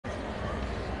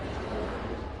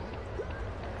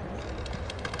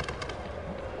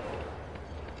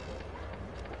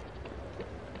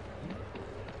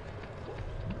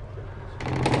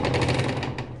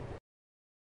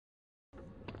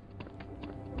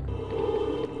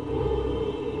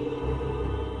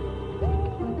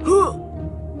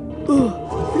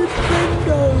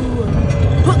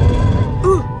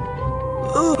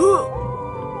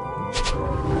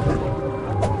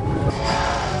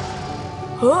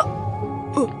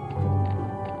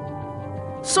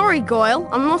Sorry, Goyle.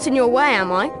 I'm not in your way,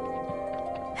 am I?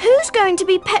 Who's going to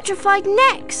be petrified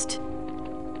next?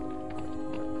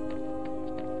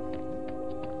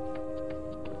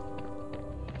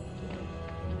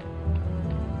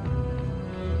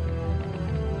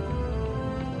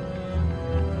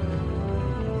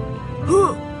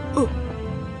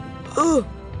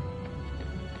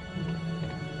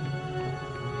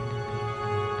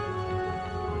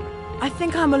 I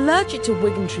think I'm allergic to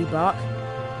Wiggentree bark.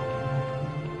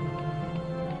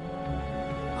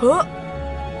 Huh?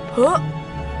 Huh?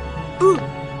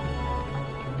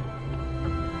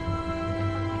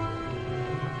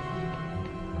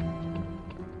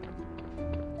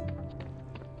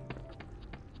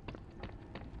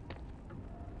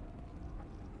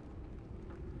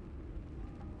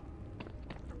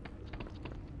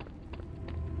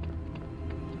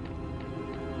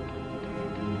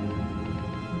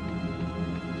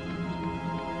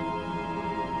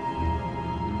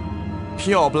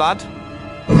 Pure blood.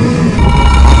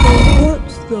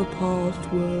 What's the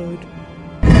password?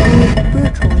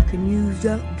 Bet I can use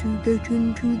that to get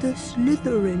into the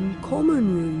Slytherin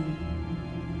Common Room.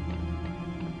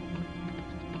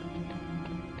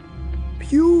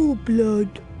 Pure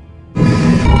blood.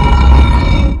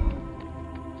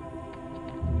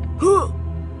 Huh!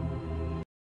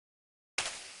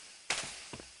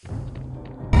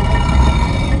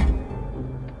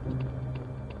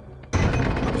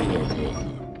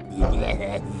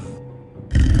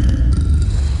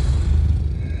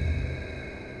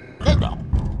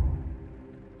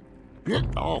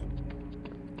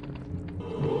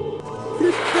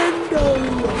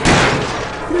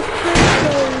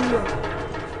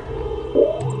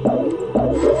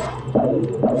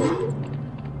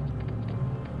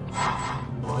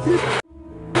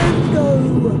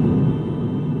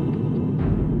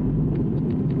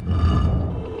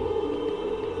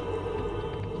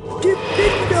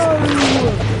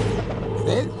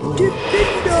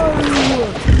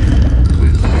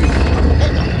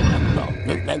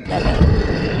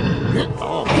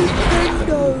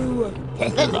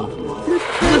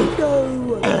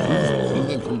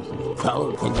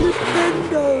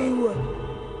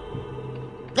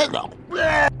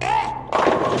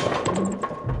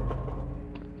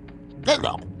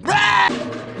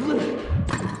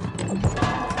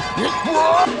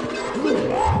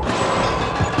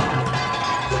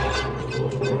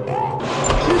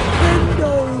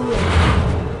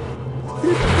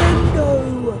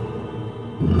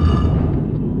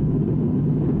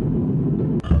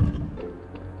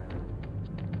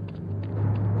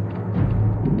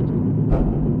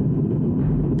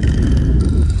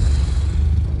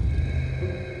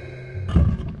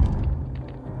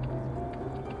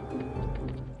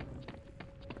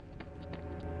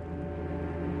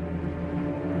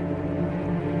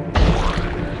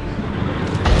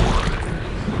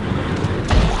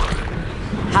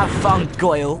 Have fun,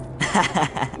 Goyle.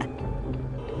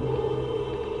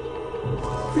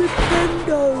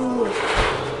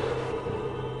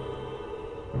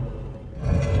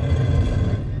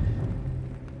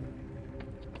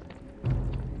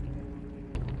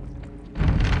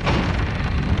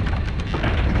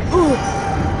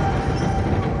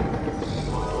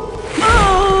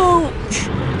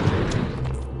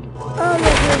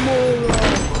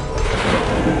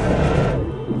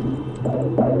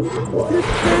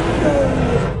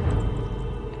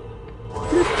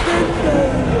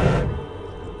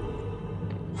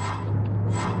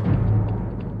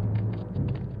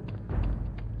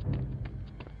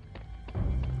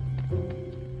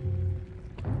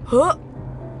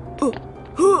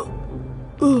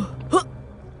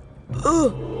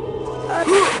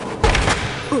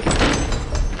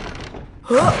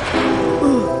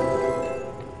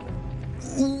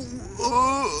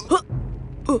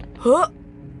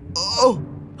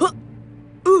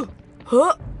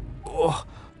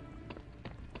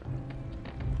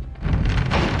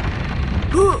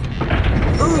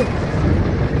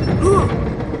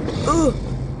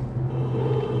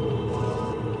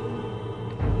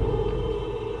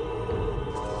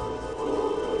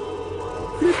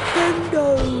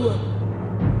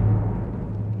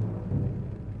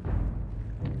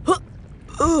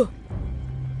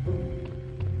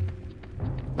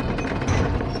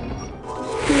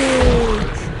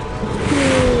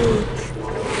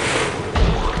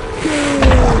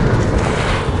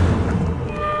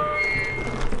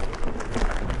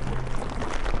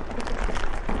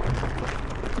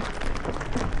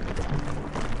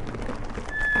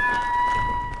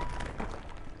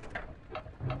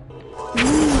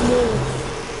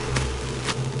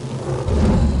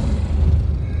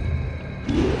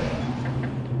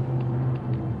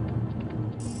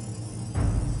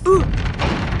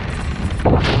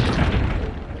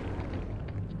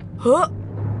 Huh?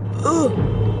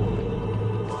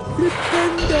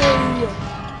 Gryffindor!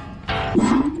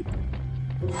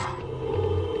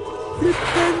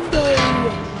 Gryffindor!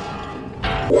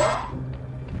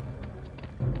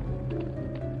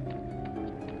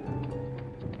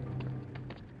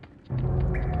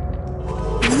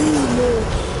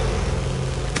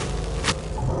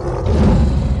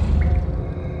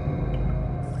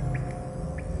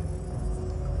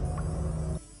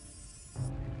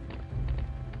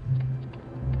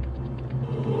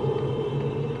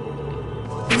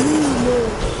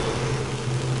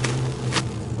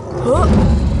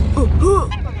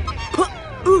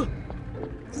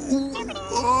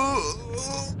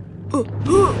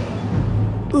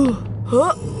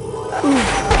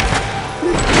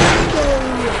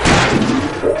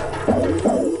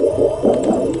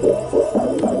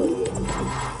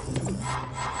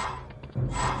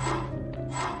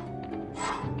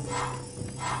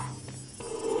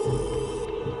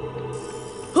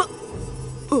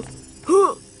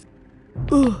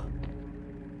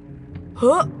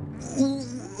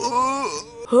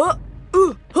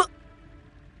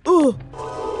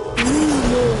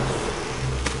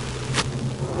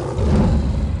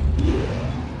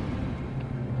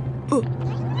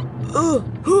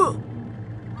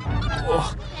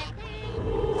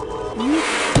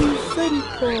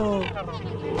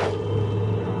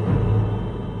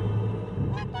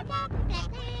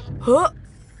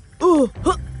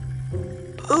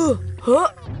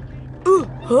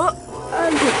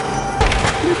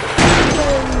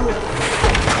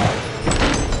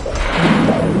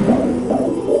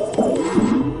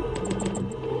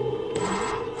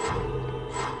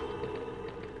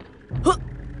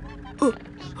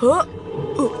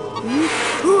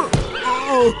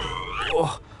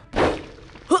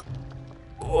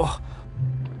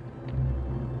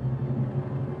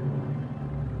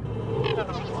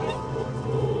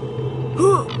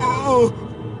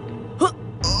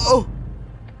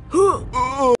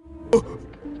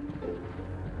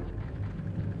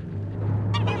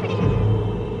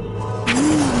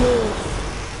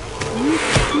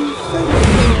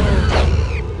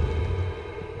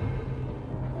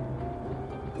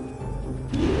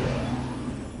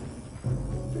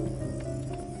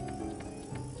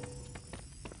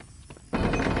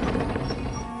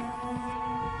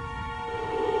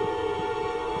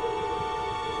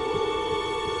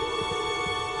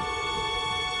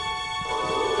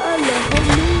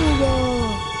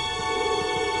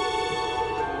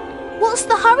 What's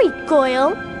the hurry,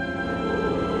 Goyle?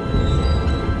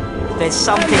 There's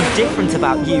something different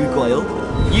about you, Goyle.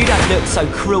 You don't look so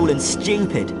cruel and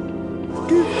stupid.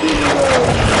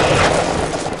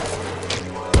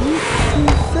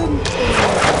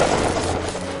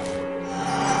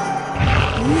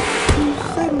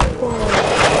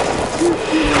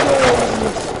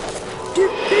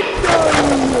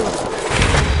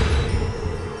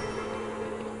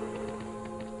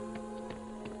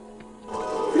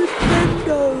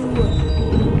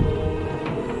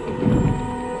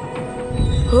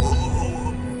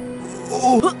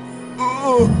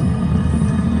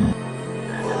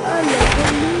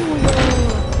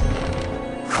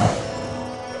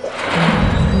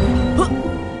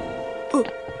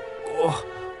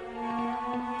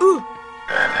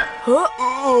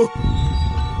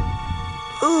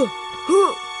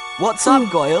 What's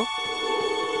up, Goyle?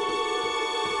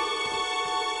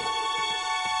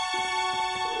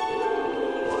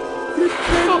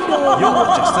 You're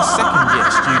just a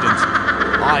second-year student.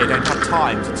 I don't have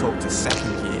time to talk to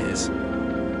second years.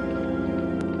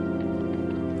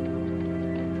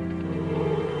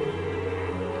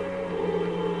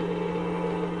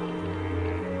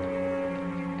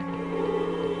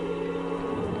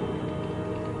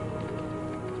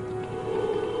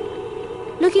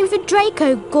 Looking for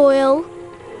Draco, Goyle.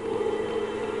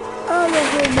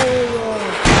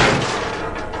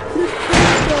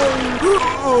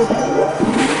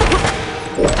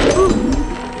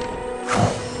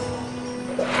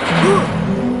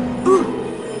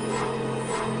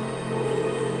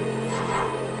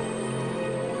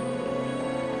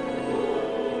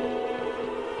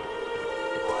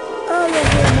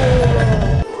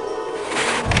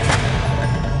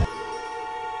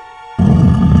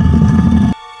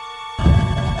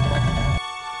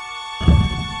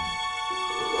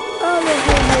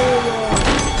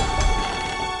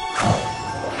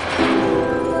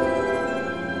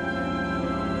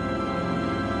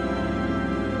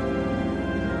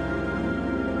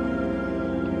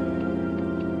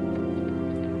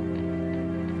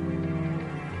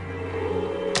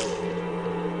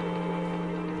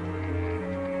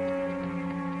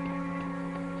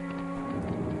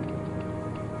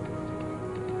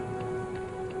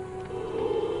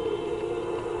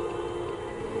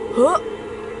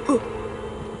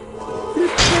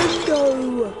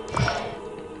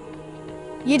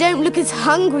 You don't look as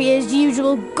hungry as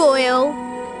usual, Goyle.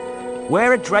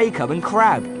 We're a Draco and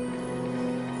Crab.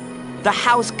 The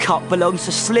House Cup belongs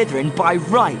to Slytherin by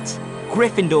right.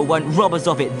 Gryffindor won't rob us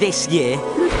of it this year.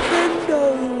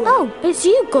 Oh, it's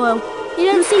you, Goyle.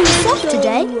 You don't seem yourself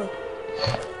today.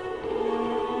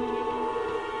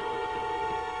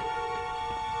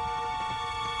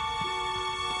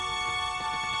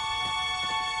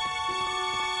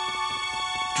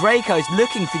 Draco's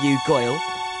looking for you, Goyle.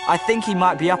 I think he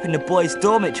might be up in the boys'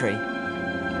 dormitory.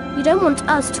 You don't want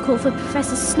us to call for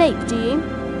Professor Snape, do you?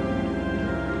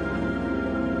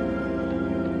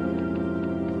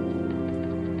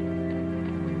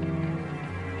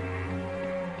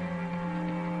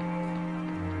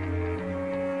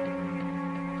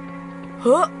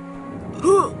 Huh?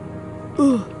 Huh?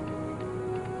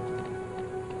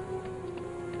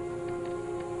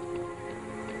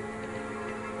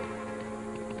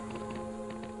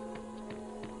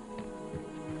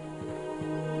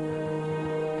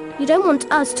 You don't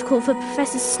want us to call for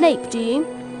Professor Snape, do you?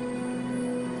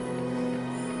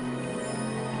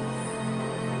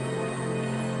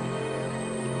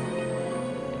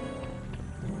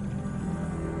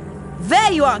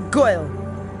 There you are, Goyle.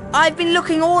 I've been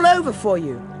looking all over for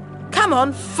you. Come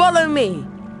on, follow me.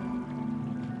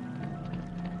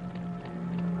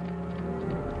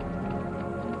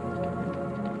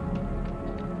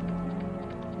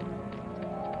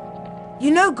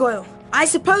 You know, Goyle, I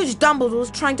suppose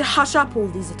Dumbledore's trying to hush up all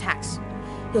these attacks.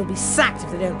 He'll be sacked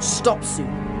if they don't stop soon.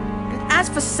 And as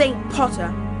for St.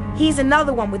 Potter, he's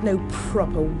another one with no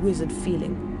proper wizard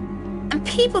feeling. And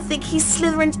people think he's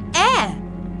Slytherin's heir.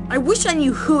 I wish I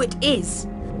knew who it is.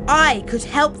 I could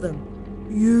help them.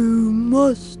 You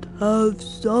must have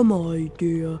some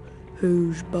idea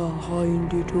who's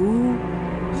behind it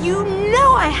all. You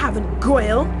know I haven't,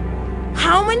 Goyle.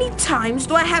 How many times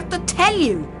do I have to tell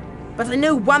you? But I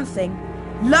know one thing.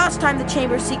 Last time the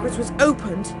Chamber of Secrets was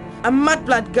opened, a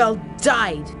mudblood girl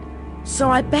died. So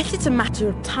I bet it's a matter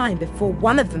of time before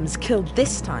one of them's killed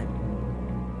this time.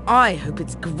 I hope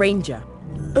it's Granger.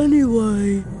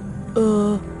 Anyway,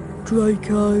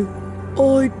 Draco,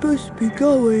 I'd best be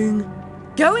going.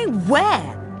 Going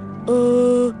where?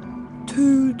 To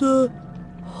the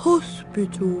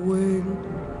hospital wing.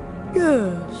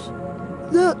 Yes,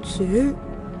 that's it.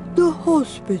 The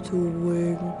hospital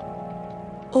wing.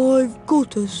 I've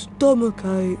got a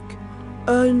stomachache,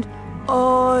 and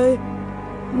I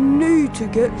need to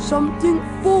get something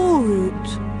for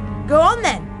it. Go on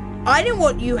then. I don't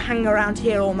want you hanging around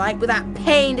here all night with that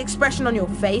pained expression on your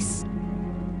face.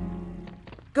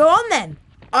 Go on then.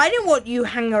 I don't want you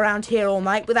hanging around here all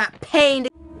night with that pained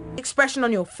expression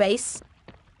on your face.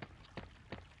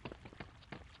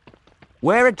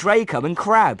 We're a Draco and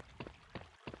Crab.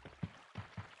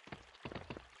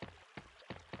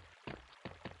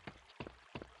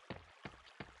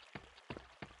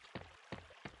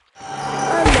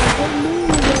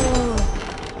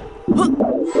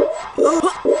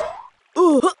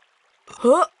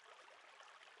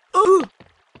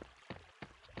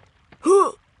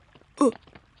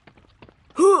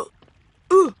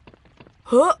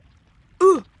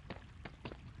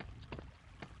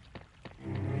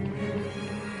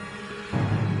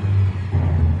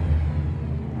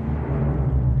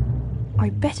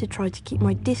 I'd better try to keep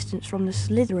my distance from the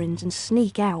Slytherins and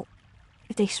sneak out.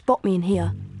 If they spot me in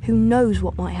here, who knows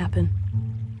what might happen?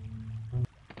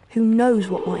 Who knows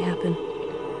what might happen?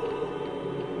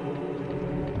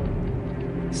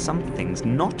 Something's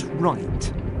not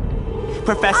right.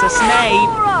 Professor Snape!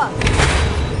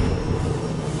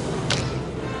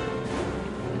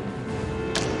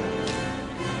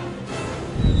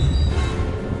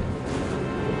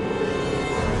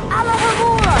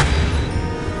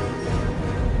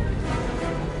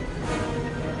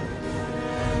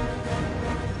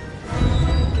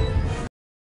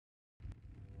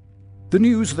 The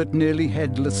news that nearly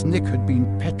headless Nick had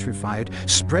been petrified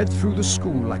spread through the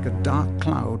school like a dark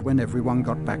cloud when everyone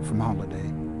got back from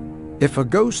holiday. If a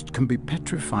ghost can be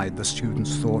petrified, the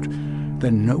students thought,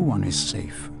 then no one is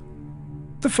safe.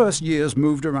 The first years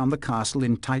moved around the castle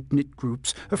in tight-knit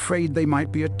groups, afraid they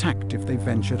might be attacked if they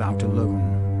ventured out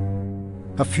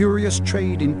alone. A furious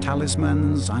trade in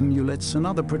talismans, amulets, and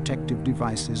other protective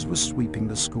devices was sweeping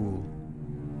the school.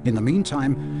 In the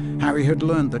meantime, Harry had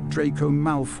learned that Draco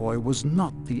Malfoy was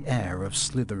not the heir of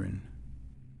Slytherin.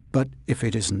 But if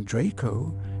it isn't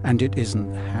Draco, and it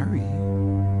isn't Harry,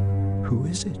 who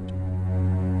is it?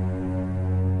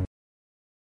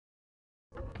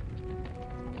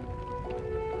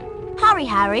 Hurry,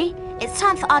 Harry. It's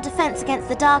time for our defense against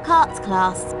the dark arts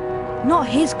class. Not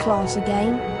his class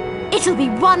again. It It'll be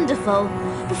wonderful.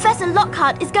 Professor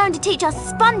Lockhart is going to teach us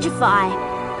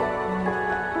Spongify.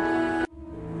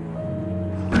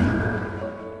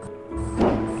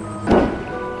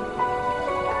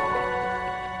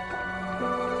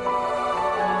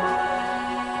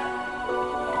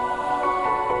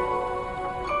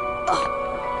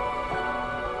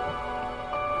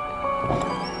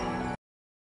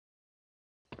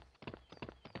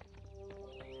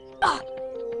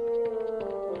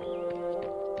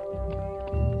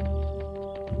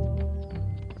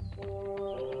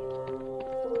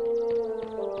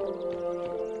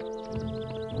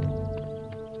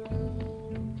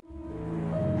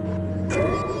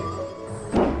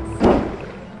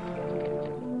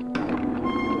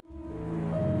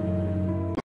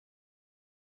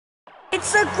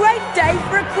 It's a great day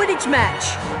for a Quidditch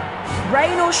match.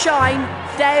 Rain or shine,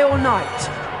 day or night.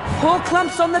 Poor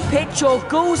clumps on the pitch or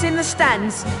ghouls in the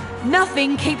stands,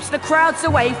 nothing keeps the crowds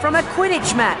away from a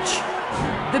Quidditch match.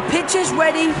 The pitch is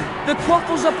ready, the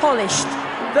quaffles are polished,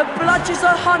 the bludgers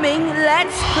are humming,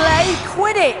 let's play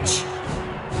Quidditch!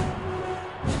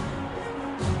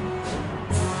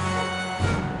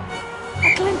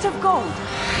 A glint of gold.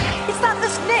 Is that the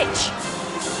snitch?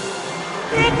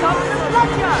 Here comes the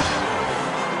bludger!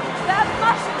 That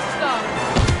muscle stone!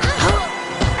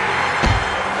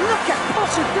 Look at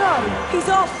Potter go! He's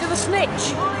after the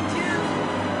snitch!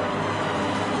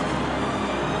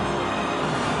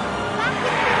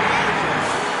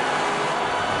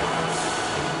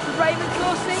 The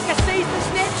Ravenclaw seeker sees the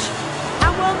snitch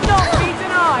and will not be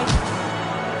denied!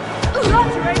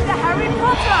 Fluttering to Harry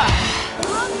Potter!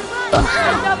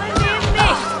 Another near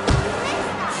miss!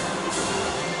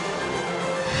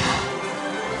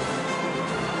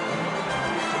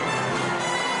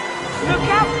 Look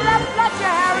out for that bludger,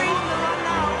 Harry!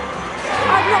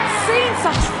 I've not seen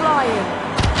such flying!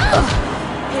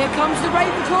 Here comes the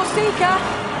Ravenclaw seeker!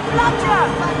 Bludger!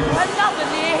 Another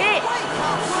near hit!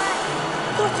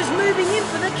 Potter's moving in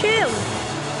for the kill!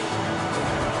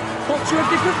 Potter of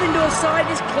the Gryffindor side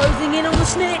is closing in on the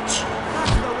snitch!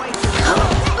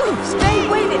 Stay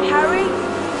with it, Harry!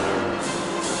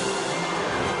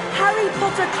 Harry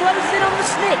Potter close in on the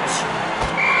snitch!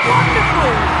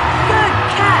 Wonderful! Good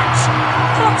catch!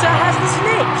 Potter has the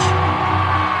snitch!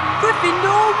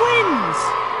 Gryffindor wins!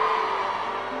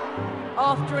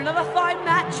 After another fine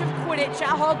match of Quidditch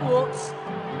at Hogwarts,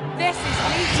 this is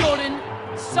Lee Jordan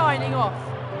signing off.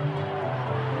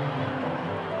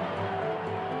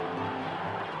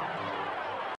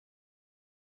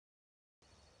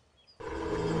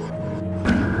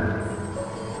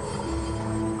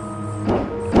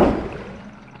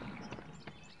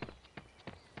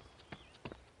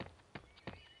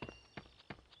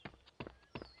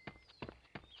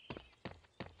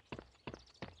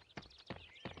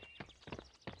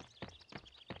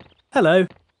 Hello.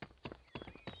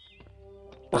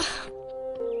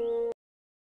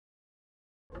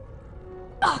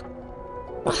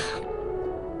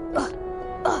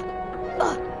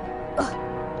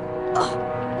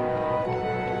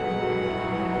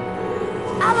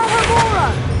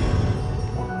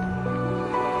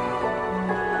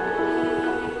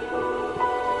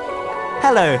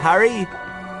 Hello, Harry.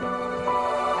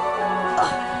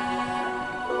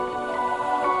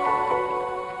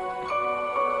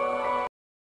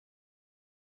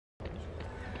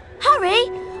 Hurry!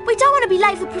 We don't want to be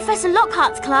late for Professor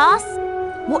Lockhart's class.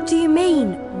 What do you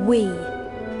mean, we?